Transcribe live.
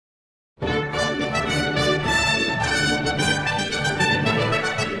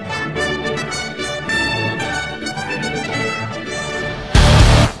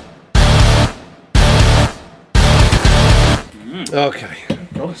Okay.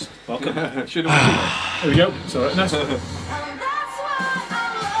 Promise. Welcome. Here we go. It's alright, nice. Okay,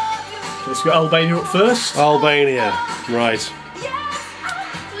 so we've got Albania up first. Albania. Right.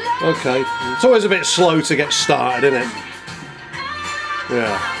 Okay. It's always a bit slow to get started, isn't it?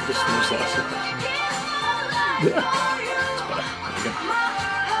 Yeah. Just finish that.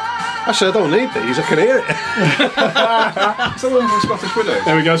 Actually, I don't need these. I can hear it. Someone from Scottish Widows.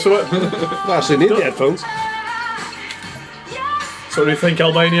 There we go. So I don't actually need the headphones. So what do you think,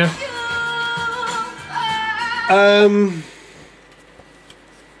 Albania?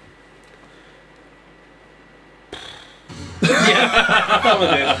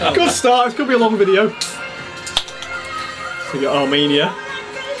 Good start. It could be a long video. So we got Armenia.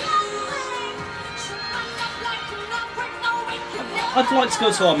 I'd like to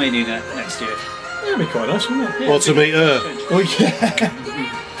go to Armenia next year. That'd be quite nice, wouldn't it? Or to meet her. Oh yeah.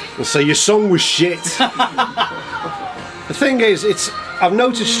 And say your song was shit. The thing is, I've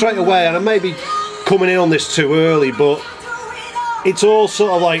noticed straight away, and I may be coming in on this too early, but it's all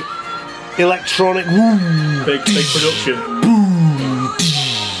sort of like electronic. Big production.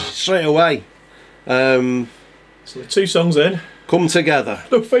 Straight away. So the 2 songs in. Come together.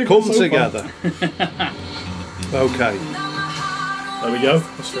 No favourite Come so together. Okay. There we go.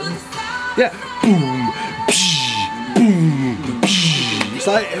 Australia. Yeah. Boom. Boom. It's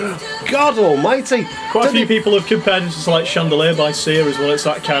like, God almighty. Quite a few people have compared it to like Chandelier by Sia as well. It's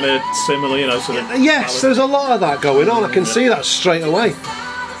that kind of similar, you know, sort of. Yes, there's a lot of that going on. I can see that straight away.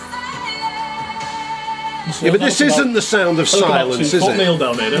 Yeah, but this isn't the sound of silence, is it? Neil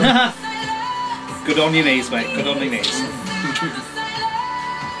down here, don't you? Good on your knees, mate. Good on your knees.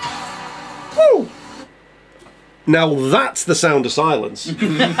 Woo! Now that's the sound of silence.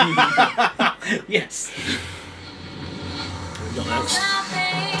 Yes. What we got next?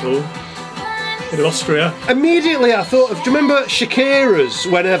 Oh. Bit of Austria. Immediately I thought of, do you remember Shakira's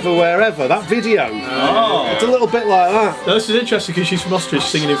Whenever Wherever, that video? Oh. It's a little bit like that. No, this is interesting because she's from Austria,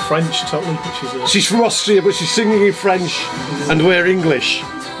 she's singing in French totally, which is She's from Austria but she's singing in French and we're English.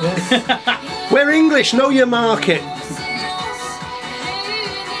 yeah. We're English, know your market.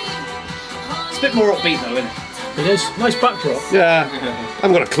 It's a bit more upbeat though, isn't it? It is. Nice backdrop. Yeah, I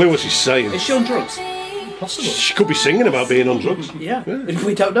haven't got a clue what she's saying. Is she on drugs? Possible. She could be singing about being on drugs. Yeah.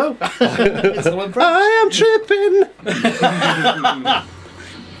 We don't know. It's all in French. I am tripping.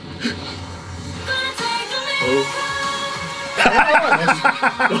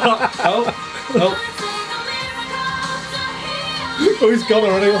 Oh. Oh, he's gone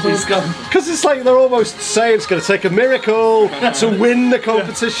already. He's gone. Because it's like they're almost saying it's going to take a miracle to win the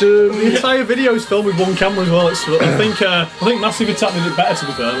competition. The entire video is filmed with one camera as well. It's, I think Massive Attack did it better, to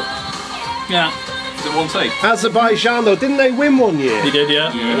be fair. Yeah. Is it one take? Azerbaijan though, didn't they win one year? He did, yeah.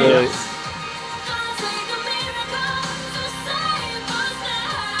 Right.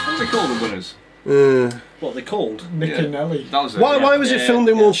 What do they call the winners? What are they called? Nick and Nelly. That was it. Why was it filmed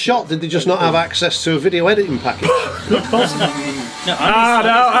in one shot? Did they just not have access to a video editing package?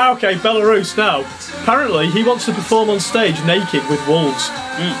 Okay, Belarus now. Apparently, he wants to perform on stage naked with wolves,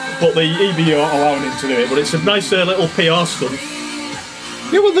 but the EB aren't allowing him to do it. But it's a nice little PR stunt.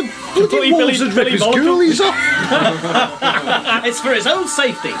 Yeah, well, the bloody wolves would rip his ghoulies off. It's for his own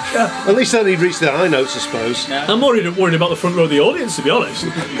safety. At least then he'd reach the high notes, I suppose. Yeah. I'm worried about the front row of the audience, to be honest.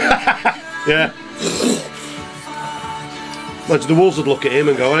 Yeah. Imagine the wolves would look at him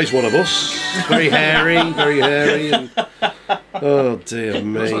and go, oh, he's one of us. Very hairy, very hairy. And... Oh, dear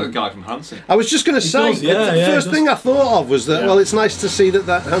me. Looks like the guy from Hanson. I was just going to say, does, the first thing I thought of was that, well, it's nice to see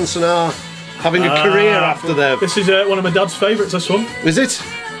that Hanson are having a career after their... This is one of my dad's favourites, this one. Is it?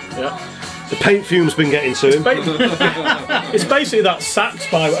 Yeah. The paint fume's been getting to him. It's basically that sax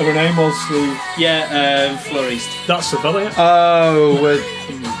by whatever her name was. Florist. That's the fella, yeah. Oh,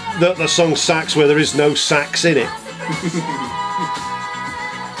 the song Sax where there is no sax in it.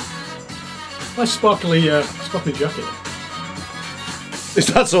 Nice sparkly jacket.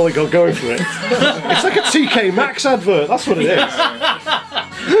 That's all they got going for it. It's like a TK Maxx advert, that's what it is.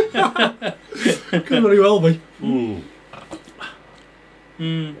 Could very well be.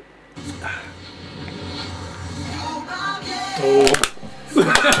 Oh.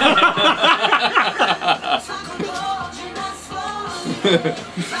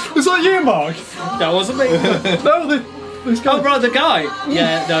 Was that you, Mark? That wasn't me. No, this guy. Oh, right, the guy.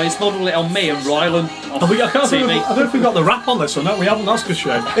 Yeah, no, he's modelled it on me and Ryland off I don't TV. know if we got the rap on this or not. We haven't. That's a good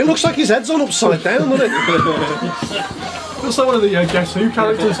shame. It looks like his head's on upside down, doesn't it? Looks like one of the Guess Who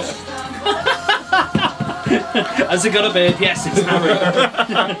characters. Has it got a beard? Yes, it's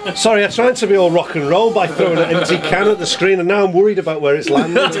Harry. Sorry, I tried to be all rock and roll by throwing an empty can at the screen, and now I'm worried about where it's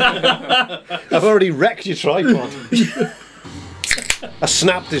landed. I've already wrecked your tripod. I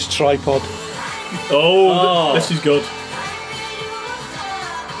snapped his tripod. Oh, this is good.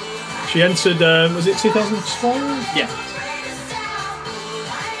 She entered, was it 2012? Yeah.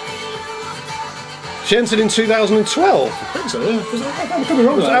 She entered in 2012. I think so, yeah. I'm coming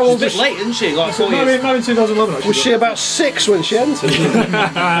wrong with that. How She's old a was bit late, isn't she? Like 4 Married years. in 2011, actually. Was she about 6 when she entered?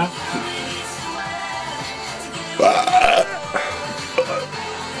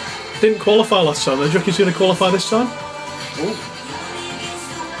 Didn't qualify last time. Do you reckon she's going to qualify this time?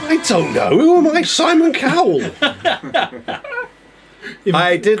 I don't know. Who am I? Simon Cowell.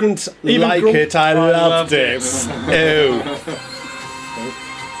 I didn't even like Grump- it. I loved it. Ew.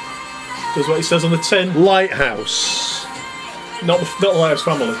 Does what he says on the tin. Lighthouse. Not the Lighthouse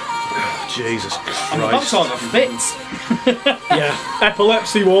family. Jesus I'm about Christ. to have a fit. Yeah.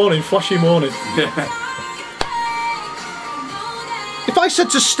 Epilepsy warning, flashing warning. If I said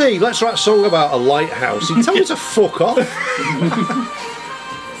to Steve, let's write a song about a lighthouse, he'd tell me to fuck off.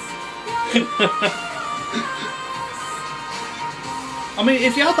 I mean,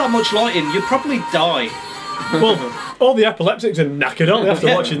 if you had that much lighting, you'd probably die. Well, all the epileptics are knackered, aren't they, after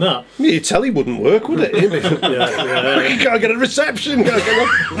Yeah. watching that? Your telly wouldn't work, would it? Yeah. Gotta get a reception. Gotta get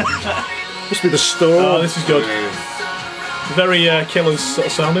a... Must be the store. Oh, this is good. Very Killers sort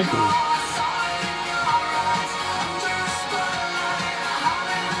of sounding.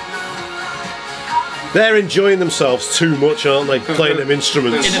 They're enjoying themselves too much, aren't they? Playing them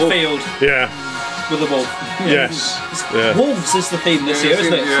instruments. In a field Yeah. with a wolf. Yes. Yeah. Wolves is the theme this year,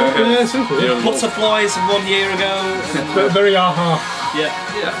 isn't it? Yeah, simple. Yeah. Butterflies 1 year ago. But very aha. Yeah,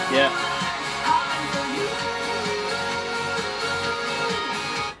 yeah.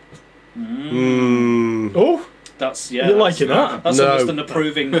 Oh, That's, yeah. you're liking that? That's No. almost an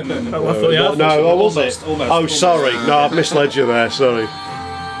approving. I thought, yeah, I thought No, so. I wasn't. Almost. Oh, sorry. No, I've misled you there. Sorry.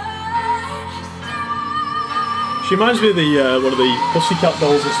 She reminds me of the one of the Pussycat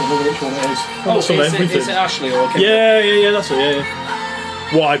Dolls or something. I don't know which one it is. Oh, That's on everything. is it Ashley or Kim? Yeah, that's it.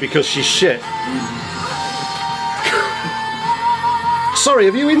 Yeah. Why? Because she's shit. Sorry,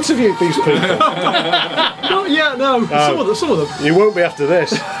 have you interviewed these people? Not yet, no. Some of them. You won't be after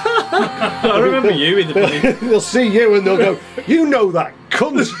this. No, I remember you in the bloody. They'll see you and they'll go, you know that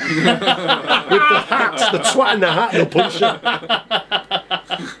cunt with the hat, the twat in the hat. They'll punch you.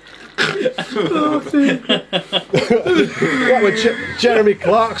 What when Jeremy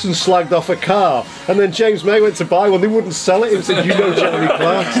Clarkson slagged off a car, and then James May went to buy one. They wouldn't sell it. He said, "You know Jeremy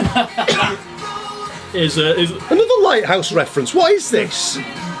Clarkson." Is Another Lighthouse reference. What is this?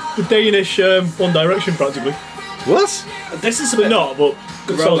 the Danish One Direction practically? What? This is a They're bit not, but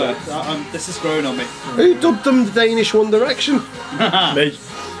good grown. song. This is growing on me. Who dubbed them the Danish One Direction? Me.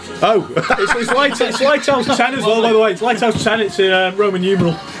 Oh, It's Lighthouse 10 as well, by the way. It's Lighthouse 10. It's in Roman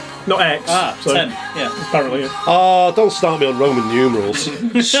numeral, not X. So 10. Yeah. apparently, yeah. oh! Don't start me on Roman numerals.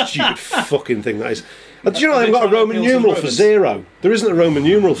 Stupid fucking thing that is. Do you know they've got a Roman numeral for 0? There isn't a Roman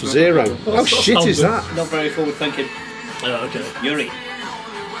numeral for 0. How shit is that? Not very forward thinking. Oh, okay. Yuri.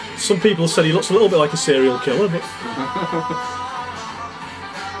 Some people said he looks a little bit like a serial killer, but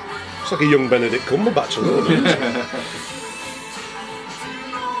It's like a young Benedict Cumberbatch a little bit.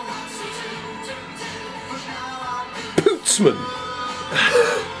 Pootsman.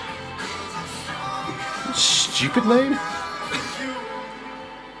 Stupid name.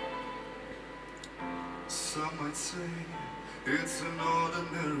 Some might say it's an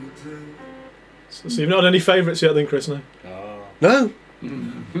ordinary day. so you've not had any favourites yet, then, Chris? No. No.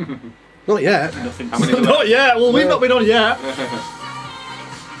 Not yet. How many? Not yet. Well, we've not been on yet.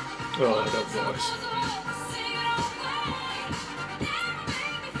 Oh, I don't voice.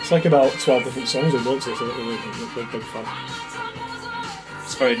 It's like about 12 different songs in once, so we're a big fan.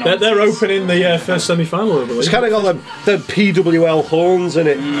 It's very nice. They're opening the first semi-final, I believe. It's kind of got the PWL horns in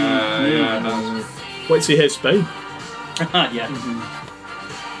it. Yeah, no. Wait till you hear Spain. Yeah.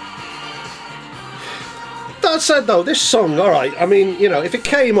 That said, though, this song, all right. I mean, you know, if it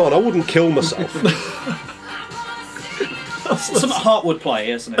came on, I wouldn't kill myself. Some Heartwood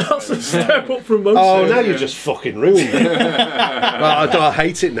play, isn't it? That's a step up from most. Oh, now you just fucking ruined it. I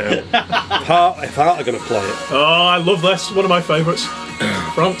hate it now. If Heart are going to play it. Oh, I love this. One of my favourites.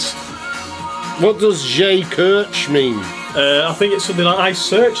 France. What does J. Kirch mean? I think it's something like I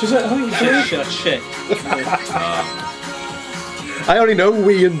Search, is it? I think it's Shit. I only know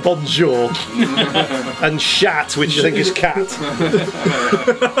we and bonjour. And chat, which I think is cat.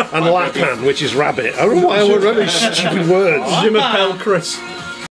 And lapan, which is rabbit. I don't know why I wrote these stupid words. Je m'appelle Chris.